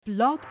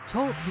Blog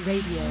Talk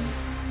Radio.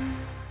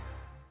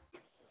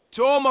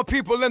 To all my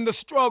people in the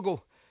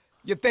struggle,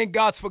 you think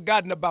God's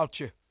forgotten about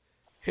you.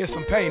 Here's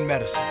some pain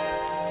medicine.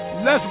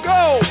 Let's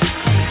go!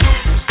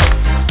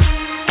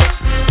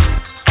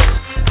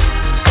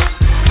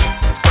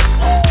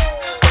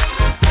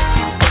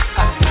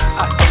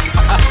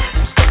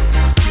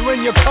 You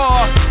in your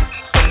car,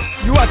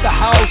 you at the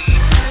house,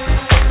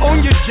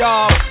 on your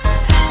job,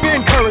 be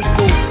encouraged,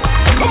 boo.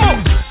 Come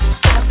on!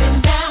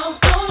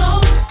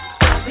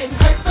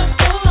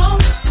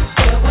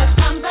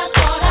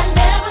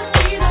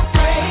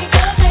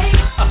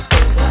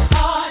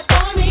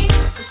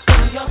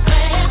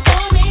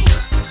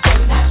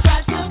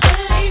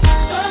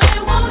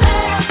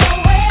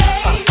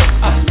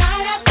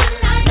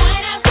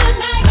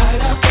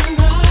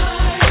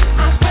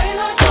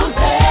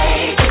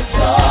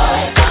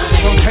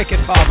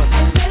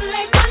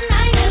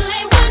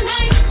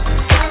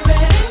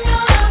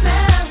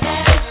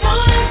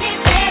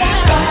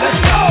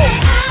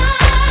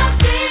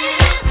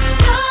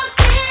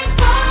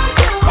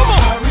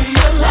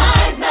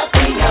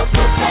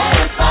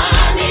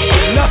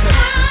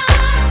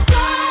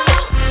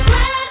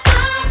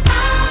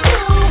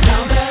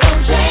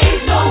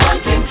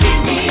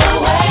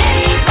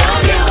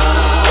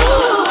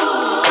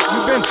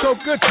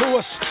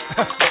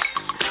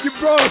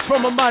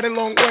 A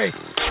long way.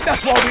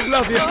 That's why we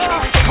love you.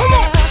 Come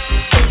on.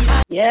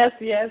 Yes.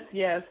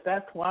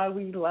 That's why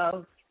we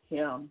love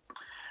him.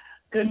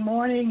 Good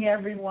morning,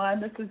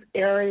 everyone. This is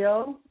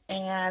Ariel,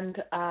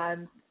 and I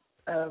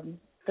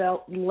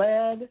felt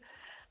led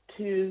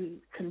to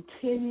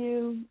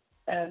continue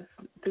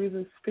through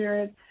the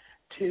Spirit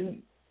to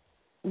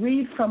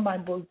read from my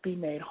book, Be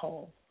Made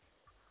Whole.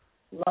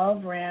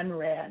 Love ran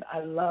red.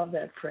 I love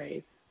that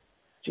phrase.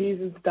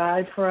 Jesus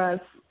died for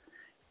us.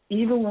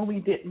 Even when we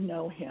didn't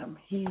know him,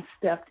 he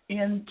stepped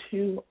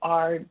into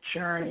our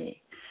journey.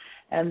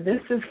 And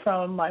this is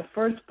from my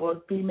first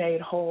book, Be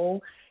Made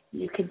Whole.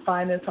 You can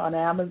find this on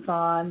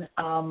Amazon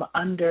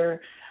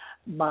under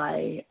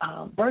my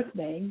birth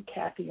name,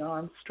 Kathy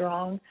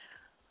Armstrong,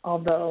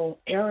 although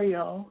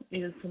Ariel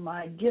is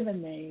my given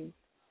name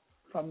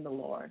from the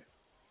Lord.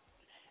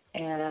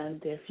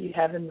 And if you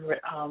haven't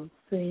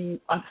you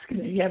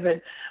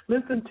haven't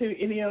listened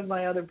to any of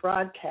my other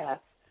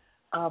broadcasts,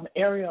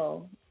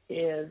 Ariel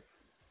is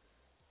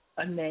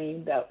a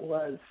name that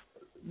was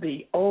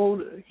the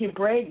old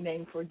Hebraic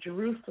name for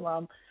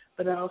Jerusalem,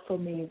 but it also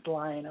means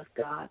Lion of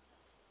God.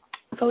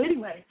 So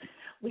anyway,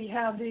 we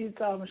have these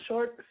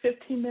short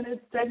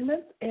 15-minute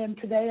segments, and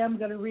today I'm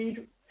going to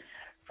read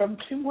from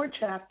two more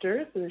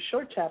chapters, the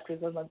short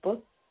chapters of my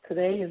book.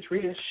 Today is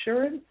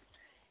Reassurance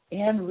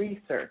and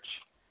Research.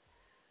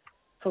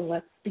 So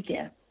let's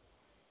begin.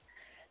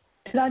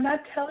 Did I not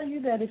tell you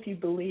that if you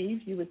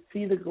believe, you would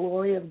see the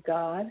glory of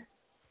God?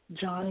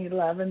 John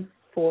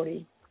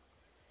 11:40.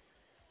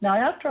 Now,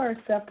 after our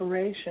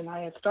separation,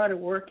 I had started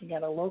working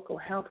at a local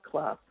health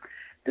club.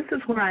 This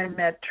is where I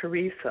met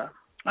Teresa.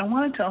 I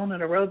wanted to own an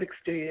aerobic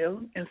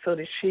studio, and so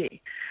did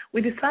she.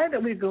 We decided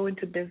that we'd go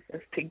into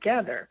business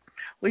together.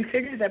 We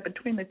figured that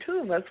between the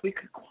two of us, we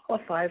could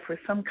qualify for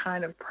some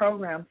kind of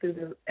program through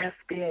the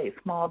SBA,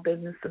 Small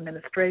Business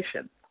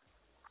Administration.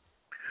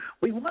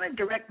 We wanted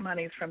direct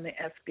monies from the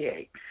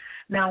SBA.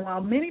 Now,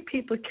 while many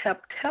people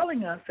kept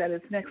telling us that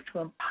it's next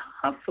to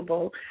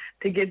impossible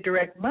to get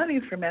direct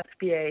monies from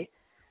SBA,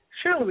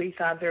 surely we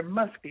thought there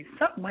must be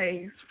some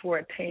ways for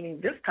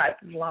attaining this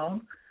type of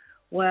loan.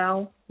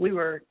 Well, we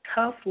were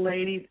tough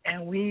ladies,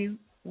 and we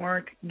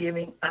weren't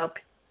giving up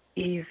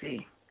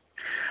easy.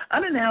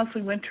 Unannounced,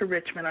 we went to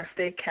Richmond, our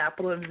state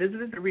capital, and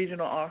visited the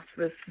regional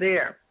office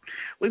there.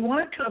 We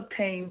wanted to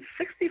obtain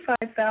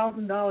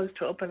 $65,000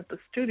 to open up a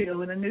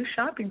studio in a new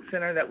shopping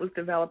center that was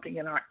developing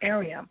in our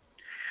area.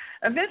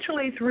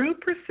 Eventually, through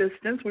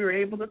persistence, we were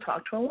able to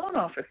talk to a loan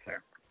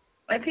officer.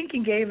 I think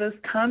he gave us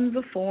tons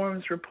of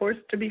forms, reports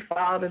to be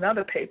filed, and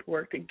other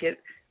paperwork to get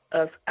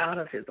us out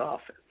of his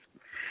office.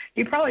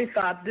 He probably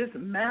thought this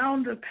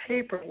mound of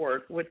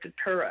paperwork would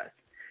deter us.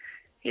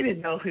 He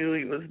didn't know who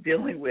he was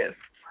dealing with.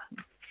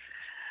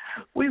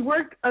 We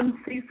worked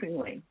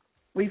unceasingly.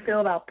 We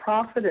filled out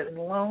profit and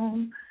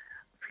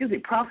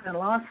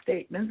loss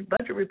statements,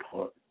 budget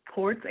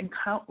reports, and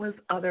countless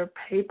other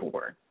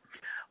paperwork.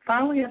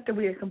 Finally, after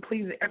we had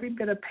completed every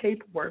bit of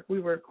paperwork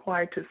we were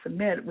required to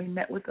submit, we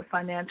met with the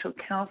financial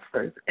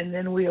counselors, and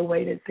then we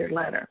awaited their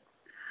letter.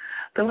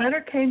 The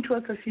letter came to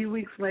us a few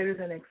weeks later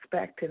than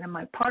expected, and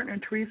my partner,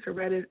 Teresa,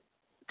 read it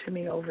to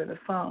me over the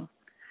phone.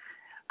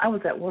 I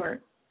was at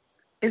work.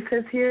 It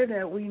says here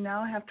that we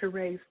now have to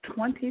raise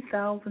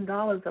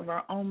 $20,000 of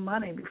our own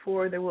money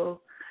before they will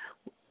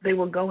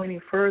go any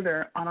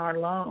further on our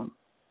loan.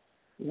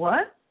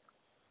 What?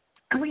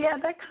 If we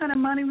had that kind of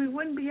money, we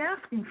wouldn't be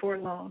asking for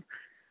a loan.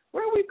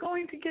 Where are we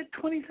going to get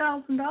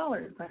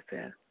 $20,000? I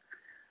said.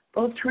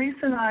 Both Teresa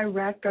and I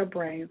racked our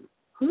brains.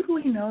 Who do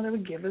we know that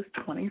would give us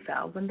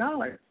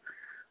 $20,000?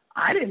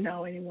 I didn't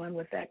know anyone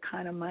with that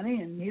kind of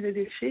money, and neither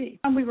did she.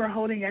 We were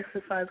holding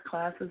exercise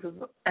classes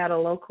at a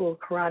local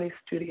karate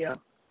studio.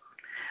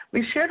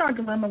 We shared our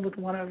dilemma with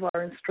one of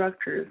our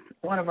instructors.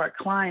 One of our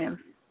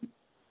clients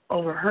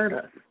overheard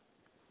us.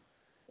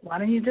 Why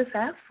don't you just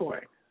ask for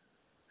it?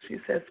 She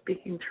said,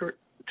 speaking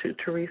to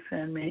Teresa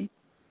and me.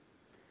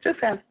 Just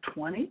ask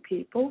 20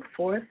 people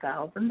for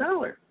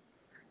 $1,000.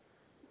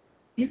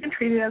 You can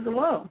treat it as a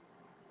loan.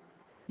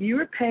 You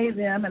repay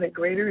them at a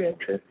greater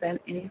interest than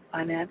any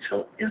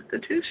financial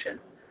institution.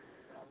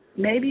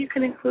 Maybe you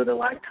can include a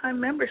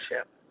lifetime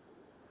membership.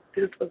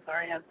 This was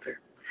our answer.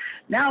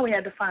 Now we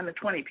had to find the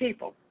 20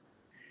 people.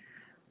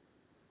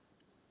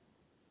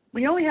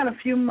 We only had a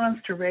few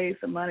months to raise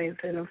the money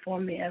and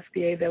inform the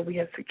SBA that we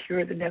had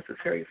secured the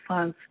necessary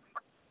funds.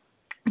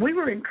 We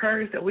were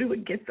encouraged that we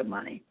would get the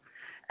money.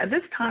 At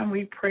this time,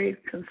 we prayed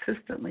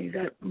consistently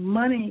that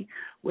money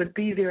would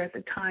be there at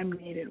the time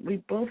needed. We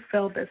both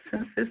felt that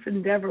since this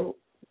endeavor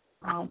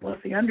was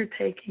the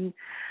undertaking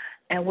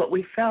and what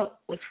we felt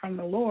was from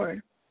the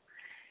Lord,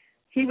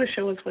 He would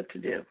show us what to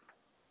do.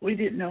 We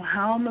didn't know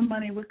how the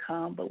money would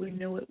come, but we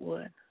knew it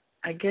would.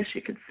 I guess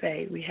you could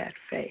say we had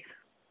faith.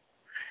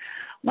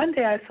 One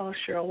day I saw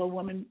Cheryl, a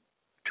woman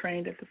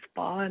trained at the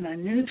spa, and I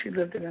knew she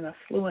lived in an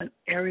affluent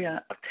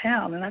area of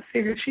town, and I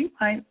figured she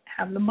might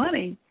have the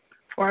money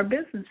for our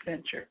business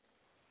venture.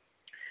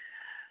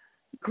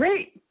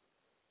 Great,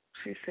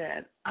 she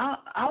said.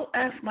 I'll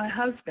ask my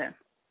husband.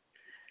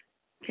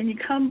 Can you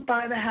come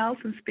by the house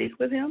and speak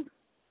with him?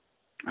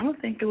 I don't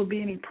think it would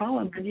be any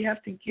problem, but you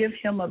have to give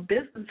him a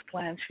business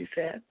plan, she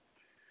said.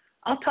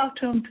 I'll talk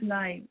to him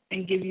tonight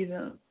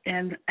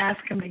and ask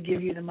him to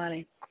give you the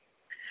money.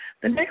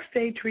 The next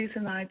day, Teresa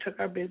and I took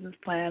our business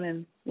plan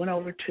and went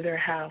over to their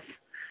house.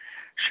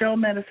 Cheryl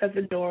met us at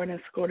the door and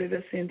escorted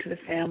us into the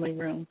family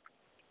room.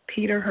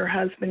 Peter, her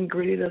husband,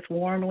 greeted us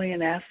warmly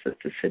and asked us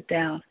to sit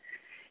down.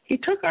 He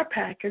took our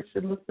package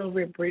and looked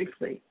over it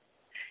briefly.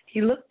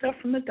 He looked up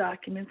from the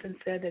documents and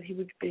said that he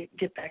would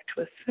get back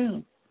to us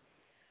soon.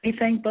 We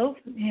thanked both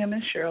him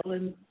and Cheryl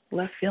and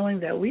left feeling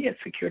that we had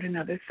secured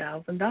another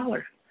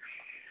 $1,000.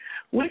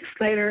 Weeks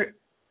later,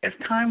 as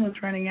time was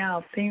running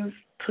out, things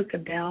took a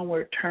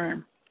downward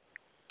turn.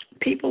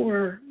 People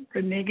were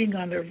reneging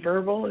on their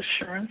verbal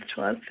assurance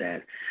to us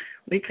that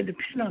we could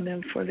depend on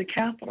them for the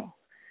capital.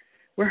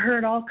 We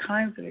heard all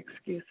kinds of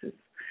excuses.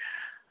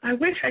 I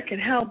wish I could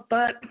help,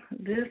 but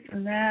this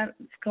and that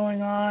is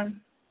going on.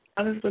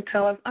 Others would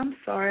tell us, I'm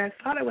sorry, I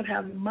thought I would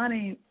have the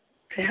money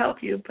to help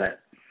you, but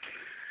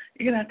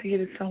you're going to have to get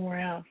it somewhere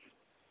else.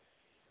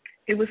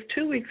 It was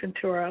 2 weeks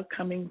into our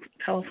upcoming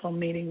telephone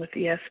meeting with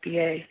the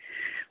SBA.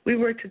 We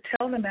were to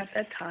tell them at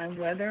that time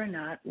whether or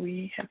not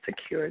we had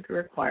secured the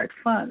required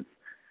funds.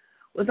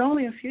 With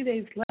only a few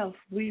days left,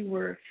 we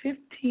were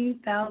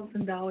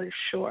 $15,000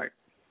 short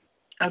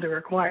of the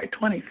required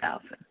 $20,000.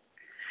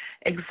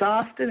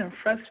 Exhausted and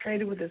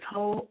frustrated with this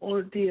whole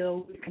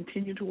ordeal, we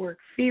continued to work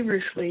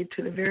feverishly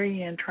to the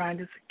very end trying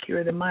to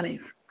secure the monies.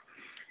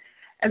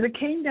 As it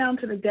came down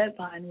to the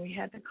deadline, we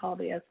had to call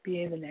the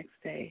SBA the next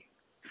day,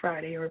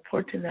 Friday, and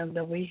report to them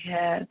that we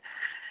had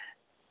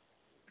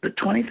the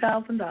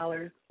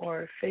 $20,000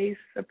 or face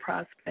the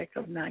prospect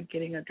of not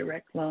getting a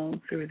direct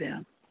loan through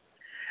them.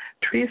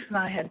 Teresa and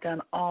I had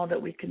done all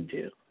that we could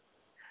do.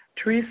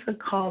 Teresa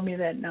called me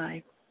that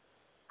night.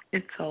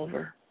 It's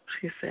over,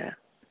 she said.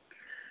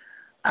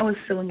 I was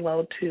feeling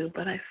low too,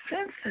 but I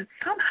sensed that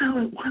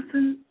somehow it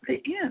wasn't the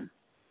end.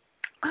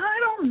 I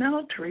don't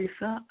know,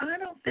 Teresa. I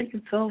don't think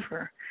it's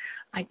over.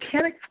 I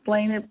can't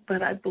explain it,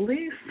 but I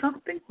believe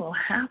something will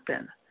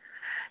happen.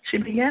 She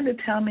began to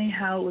tell me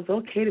how it was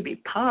okay to be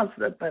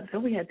positive, but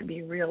then we had to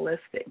be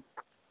realistic.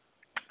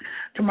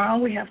 Tomorrow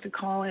we have to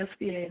call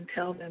SBA and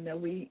tell them that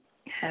we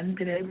hadn't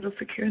been able to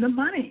secure the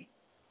money.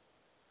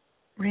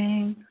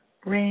 Ring,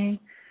 ring.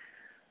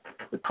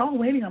 The call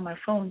waiting on my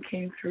phone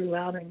came through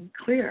loud and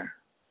clear.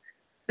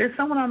 There's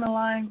someone on the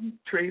line,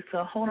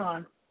 Teresa. Hold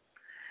on.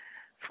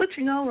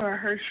 Switching over, I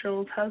heard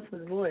Cheryl's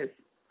husband's voice.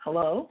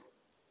 Hello?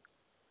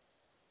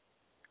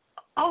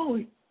 Oh,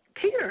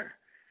 Peter.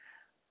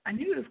 I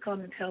knew he was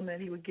calling to tell me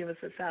that he would give us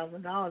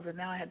 $1,000, and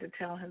now I had to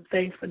tell him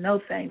thanks but no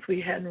thanks.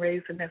 We hadn't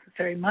raised the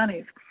necessary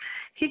monies.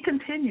 He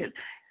continued,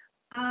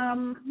 I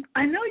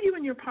know you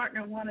and your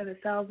partner wanted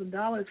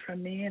 $1,000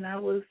 from me, and I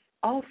was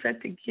all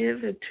set to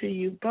give it to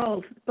you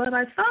both, but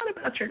I thought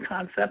about your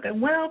concept,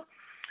 and, well,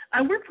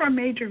 I work for a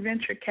major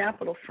venture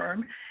capital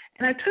firm,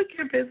 and I took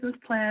your business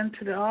plan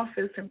to the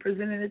office and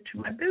presented it to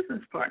my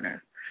business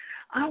partners.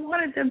 I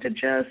wanted them to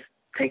just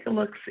take a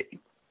look-see.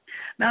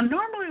 Now,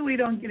 normally we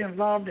don't get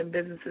involved in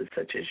businesses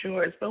such as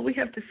yours, but we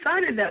have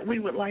decided that we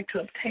would like to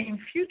obtain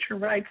future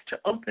rights to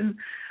open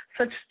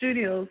such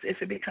studios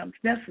if it becomes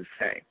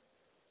necessary.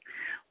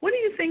 What do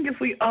you think if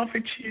we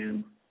offered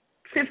you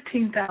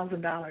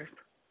 $15,000?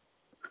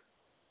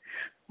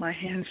 My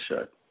hand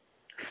shook,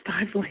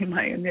 stifling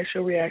my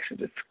initial reaction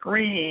to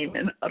scream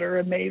in utter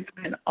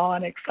amazement, awe,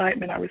 and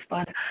excitement. I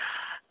responded,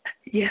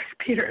 yes,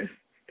 Peter,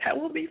 that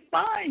will be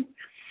fine.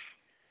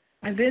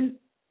 I then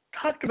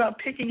talked about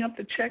picking up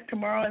the check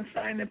tomorrow and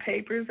signing the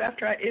papers.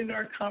 After I ended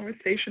our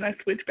conversation, I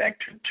switched back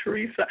to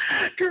Teresa.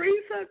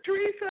 Teresa,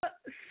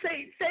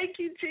 say thank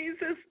you,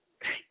 Jesus.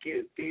 Thank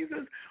you,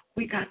 Jesus.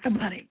 We got the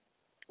money.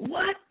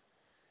 What?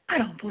 I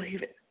don't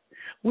believe it.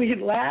 We had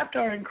laughed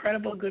our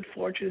incredible good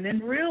fortune and then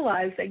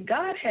realized that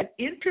God had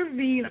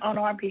intervened on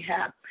our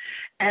behalf.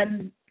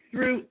 And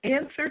through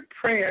answered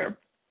prayer,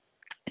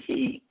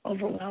 He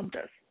overwhelmed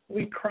us.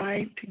 We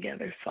cried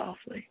together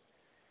softly.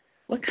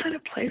 What kind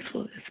of place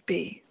will this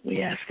be?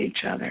 We asked each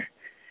other.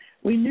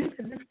 We knew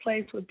that this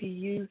place would be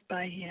used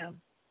by Him.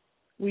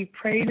 We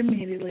prayed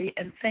immediately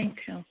and thanked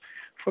Him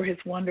for His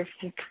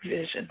wonderful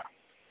provision.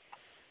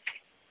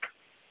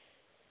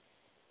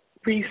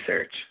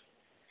 Research.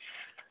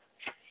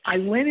 I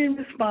went in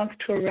response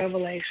to a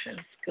revelation,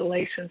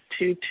 Galatians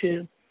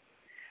 2:2.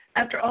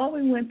 After all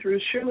we went through,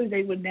 surely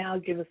they would now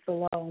give us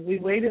the loan. We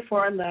waited for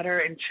our letter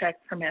and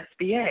check from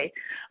SBA.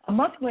 A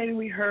month later,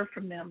 we heard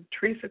from them.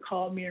 Teresa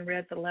called me and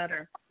read the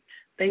letter.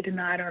 They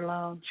denied our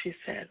loan. She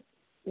said,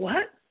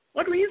 "What?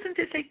 What reason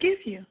did they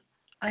give you?"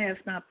 I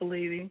asked, not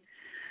believing.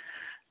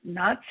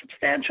 "Not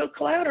substantial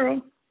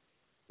collateral."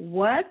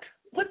 What?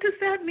 What does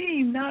that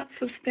mean, not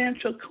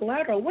substantial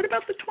collateral? What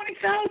about the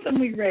 $20,000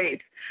 we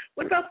raised?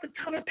 What about the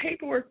ton of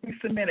paperwork we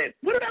submitted?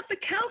 What about the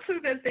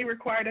counselor that they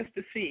required us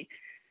to see?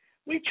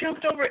 We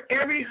jumped over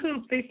every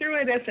hoop. They threw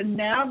at us, and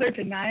now they're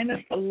denying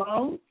us the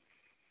loan?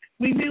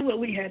 We knew what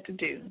we had to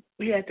do.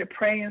 We had to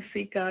pray and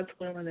seek God's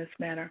will in this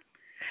matter.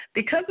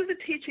 Because of the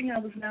teaching I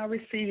was now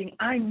receiving,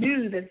 I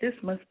knew that this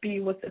must be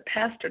what the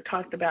pastor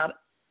talked about,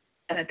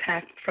 an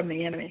attack from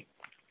the enemy.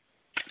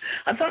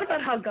 I thought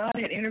about how God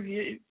had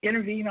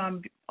intervened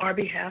on our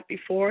behalf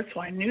before,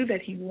 so I knew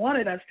that He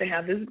wanted us to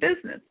have this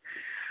business.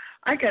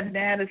 I got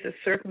mad at the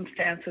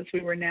circumstances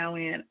we were now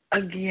in.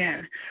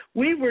 Again,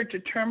 we were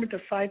determined to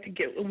fight to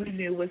get what we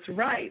knew was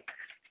right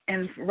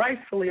and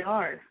rightfully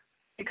ours,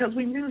 because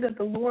we knew that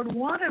the Lord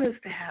wanted us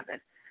to have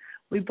it.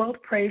 We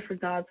both prayed for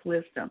God's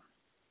wisdom.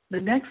 The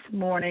next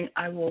morning,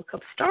 I woke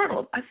up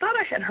startled. I thought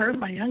I had heard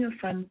my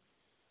youngest son,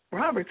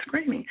 Robert,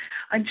 screaming.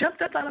 I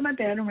jumped up out of my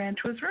bed and ran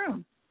to his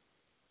room.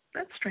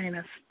 "That's strange,"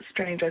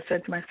 I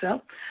said to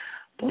myself.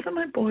 "Both of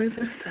my boys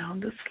are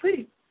sound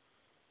asleep.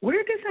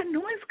 Where did that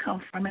noise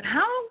come from, and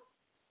how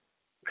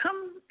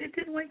come it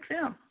didn't wake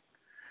them?"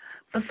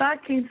 The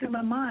thought came through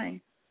my mind,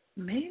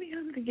 maybe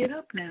I'm to get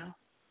up now.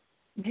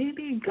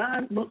 Maybe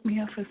God woke me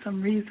up for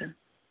some reason.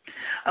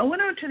 I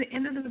went over to the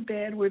end of the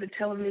bed where the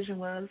television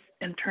was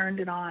and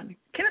turned it on.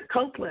 Kenneth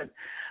Copeland,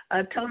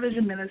 a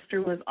television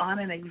minister, was on,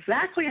 and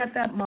exactly at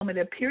that moment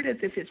it appeared as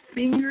if his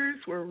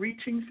fingers were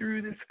reaching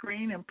through the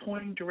screen and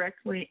pointing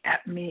directly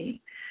at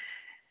me.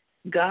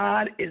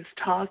 God is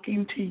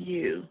talking to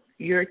you.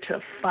 You're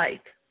to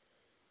fight.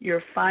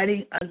 You're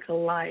fighting a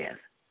Goliath.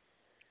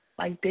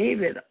 Like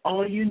David,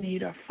 all you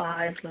need are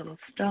 5 little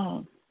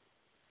stones.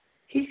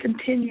 He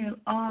continued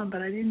on,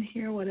 but I didn't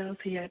hear what else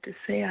he had to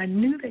say. I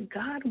knew that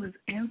God was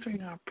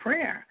answering our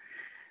prayer.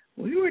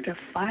 We were to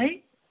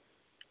fight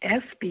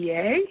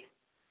SBA.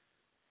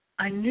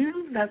 I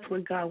knew that's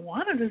what God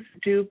wanted us to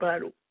do,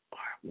 but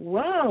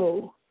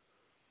whoa,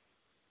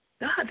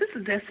 God, this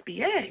is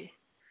SBA.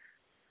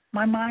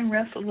 My mind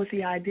wrestled with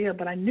the idea,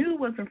 but I knew it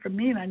wasn't from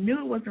me, and I knew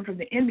it wasn't from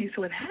the enemy,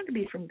 so it had to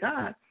be from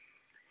God.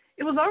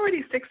 It was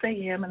already 6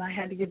 a.m., and I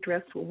had to get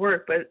dressed for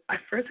work, but I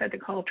first had to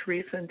call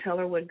Teresa and tell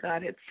her what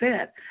God had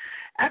said.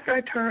 After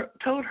I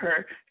told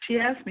her, she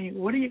asked me,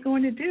 "What are you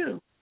going to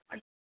do?"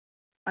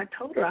 I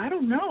told her, "I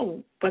don't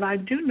know, but I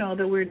do know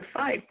that we're to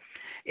fight."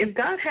 If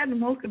God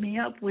hadn't woken me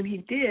up when He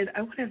did,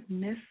 I would have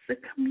missed the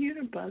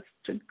commuter bus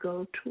to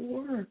go to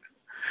work.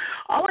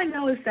 All I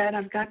know is that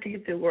I've got to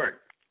get to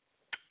work.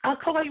 I'll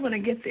call you when I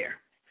get there.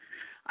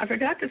 I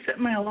forgot to set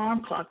my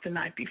alarm clock the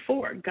night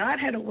before. God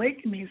had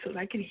awakened me so that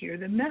I could hear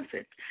the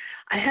message.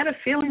 I had a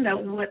feeling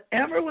that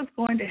whatever was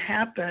going to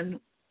happen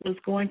was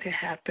going to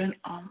happen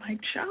on my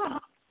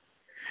job.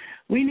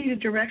 We needed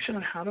direction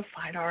on how to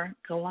fight our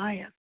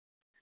Goliath.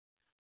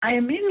 I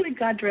immediately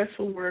got dressed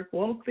for work,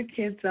 woke the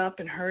kids up,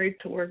 and hurried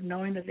to work,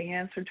 knowing that the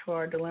answer to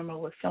our dilemma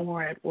was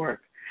somewhere at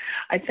work.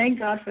 I thanked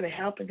God for the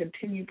help and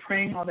continued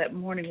praying all that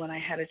morning when I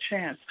had a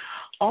chance.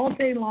 All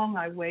day long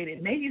I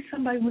waited. Maybe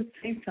somebody would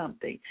say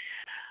something.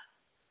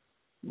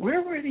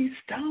 Where were these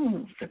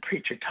stones the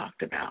preacher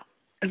talked about?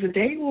 As the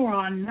day wore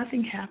on,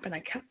 nothing happened.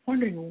 I kept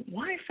wondering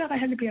why I felt I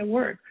had to be at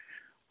work.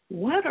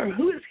 What or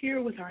who is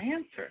here with our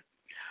answer?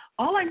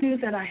 All I knew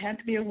that I had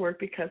to be at work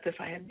because if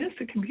I had missed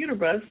the computer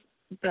bus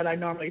that I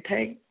normally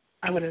take,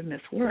 I would have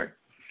missed work.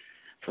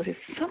 So there's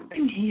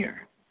something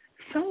here.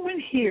 Somewhere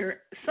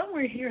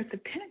here at the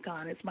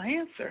Pentagon is my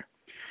answer.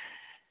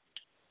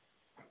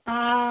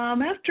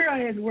 After I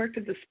had worked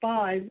at the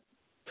spa, I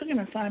took an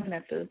assignment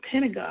at the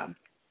Pentagon.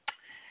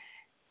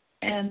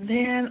 And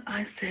then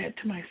I said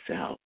to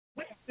myself,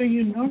 what do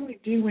you normally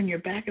do when your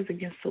back is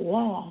against the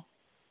wall?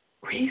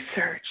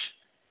 Research.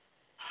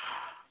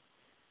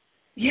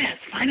 Yes,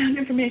 find out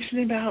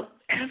information about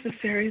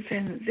adversaries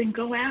and then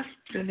go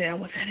after them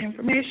with that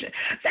information.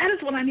 That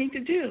is what I need to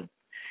do.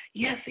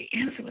 Yes, the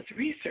answer was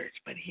research,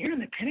 but here in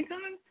the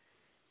Pentagon?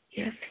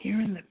 Yes, here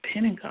in the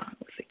Pentagon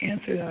was the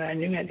answer that I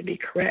knew had to be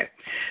correct.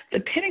 The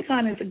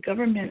Pentagon is a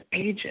government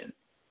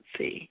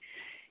agency,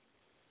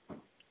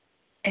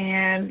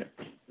 and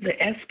The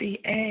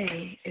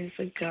SBA is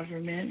a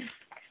government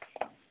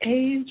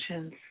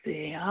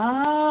agency.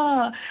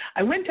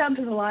 I went down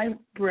to the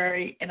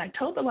library and I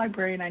told the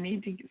librarian I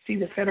need to see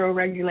the federal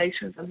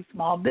regulations of the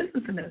Small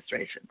Business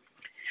Administration.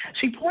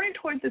 She pointed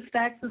toward the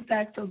stacks and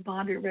stacks of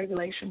bonded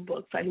regulation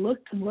books. I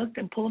looked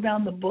and pulled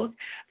down the book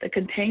that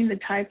contained the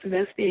types of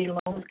SBA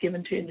loans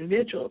given to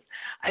individuals.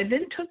 I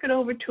then took it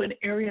over to an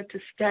area to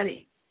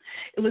study.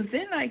 It was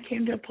then I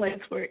came to a place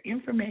where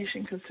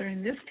information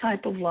concerning this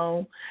type of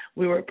loan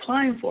we were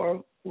applying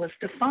for was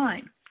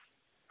defined.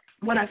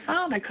 What I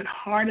found I could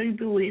hardly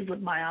believe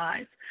with my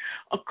eyes.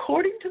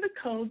 According to the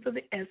codes of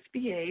the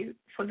SBA,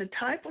 for the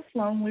type of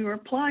loan we were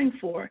applying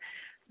for,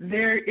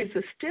 there is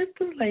a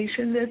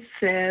stipulation that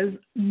says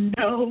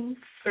no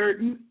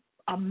certain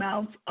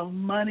amounts of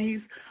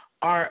monies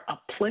are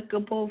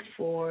applicable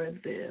for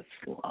this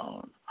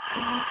loan.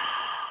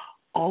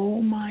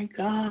 Oh, my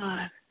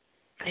God.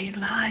 They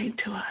lied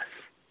to us.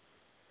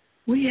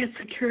 We had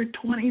secured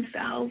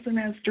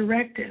 $20,000 as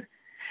directed,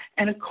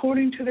 and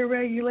according to the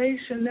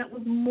regulation, that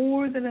was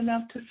more than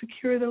enough to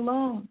secure the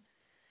loan.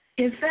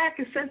 In fact,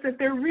 it says that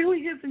there really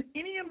isn't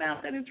any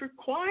amount that is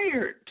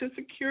required to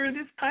secure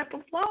this type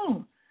of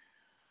loan.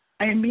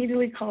 I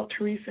immediately called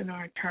Teresa,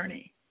 our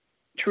attorney.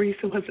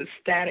 Teresa was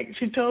ecstatic.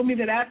 She told me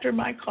that after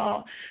my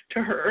call to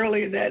her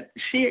earlier that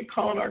she had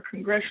called our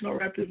congressional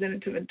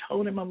representative and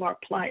told him of our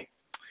plight.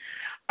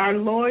 Our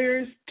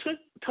lawyers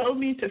told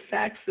me to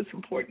fax this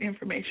important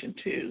information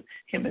to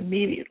him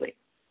immediately.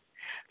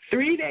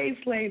 3 days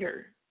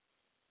later,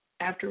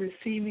 after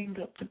receiving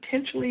the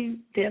potentially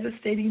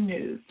devastating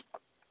news,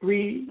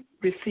 we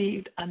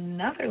received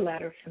another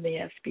letter from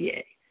the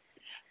SBA,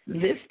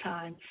 this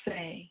time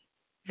saying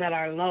that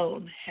our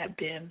loan had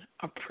been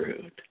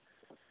approved.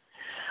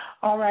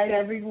 All right,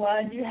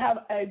 everyone, you have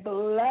a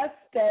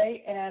blessed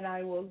day, and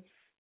I will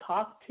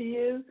talk to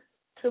you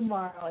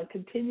tomorrow and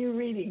continue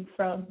reading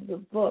from the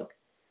book,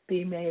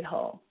 Be Made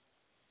Whole.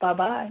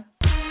 Bye-bye.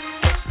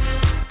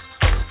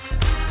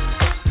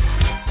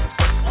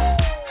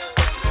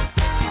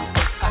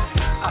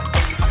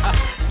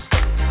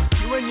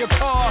 You in your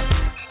car,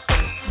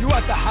 you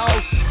at the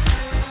house,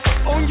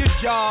 on your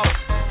job,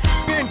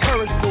 be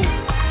encouraged, boo.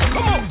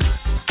 Come on.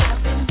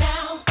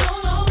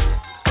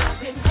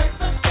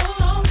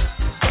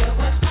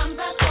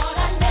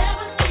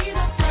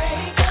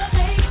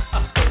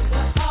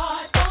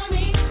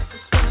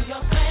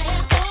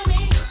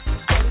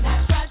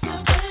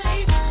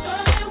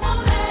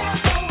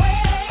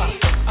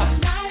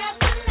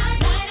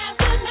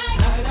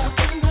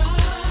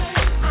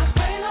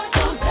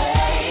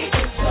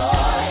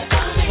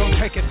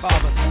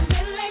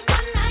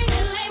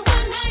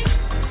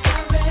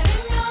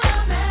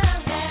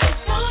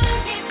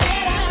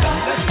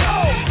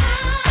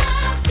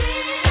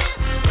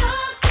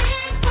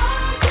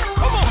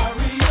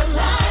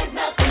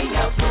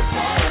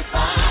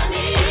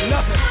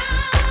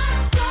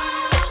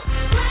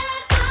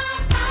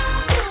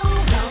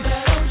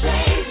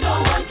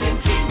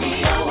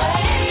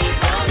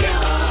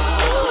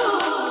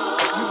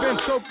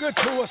 Good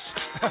to us.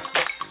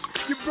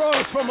 You brought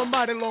us from a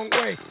mighty long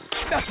way.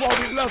 That's why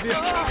we love you.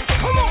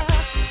 Come on.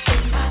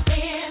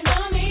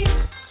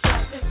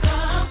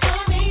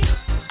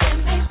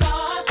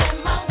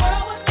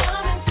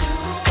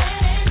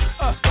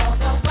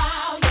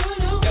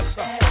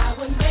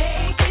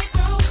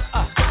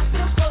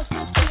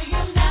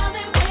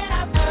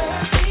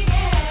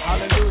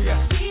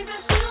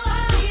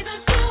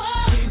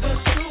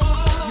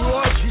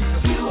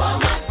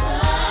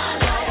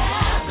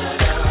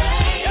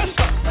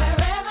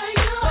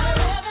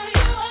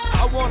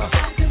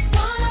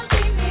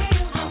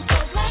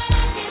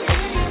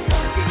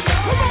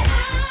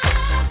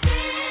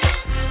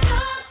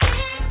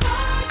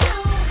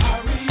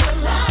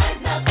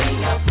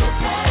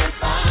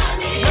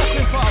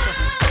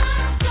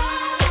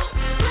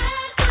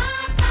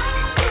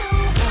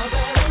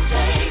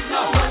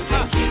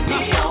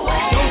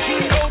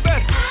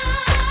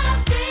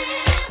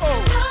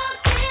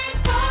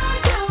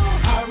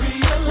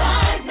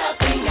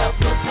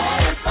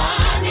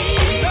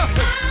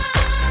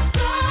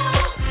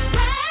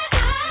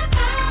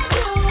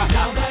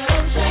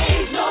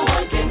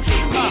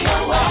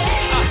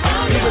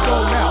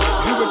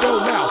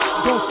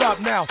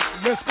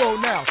 Let's go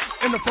now.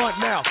 In the front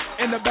now.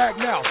 In the back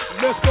now.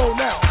 Let's go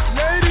now.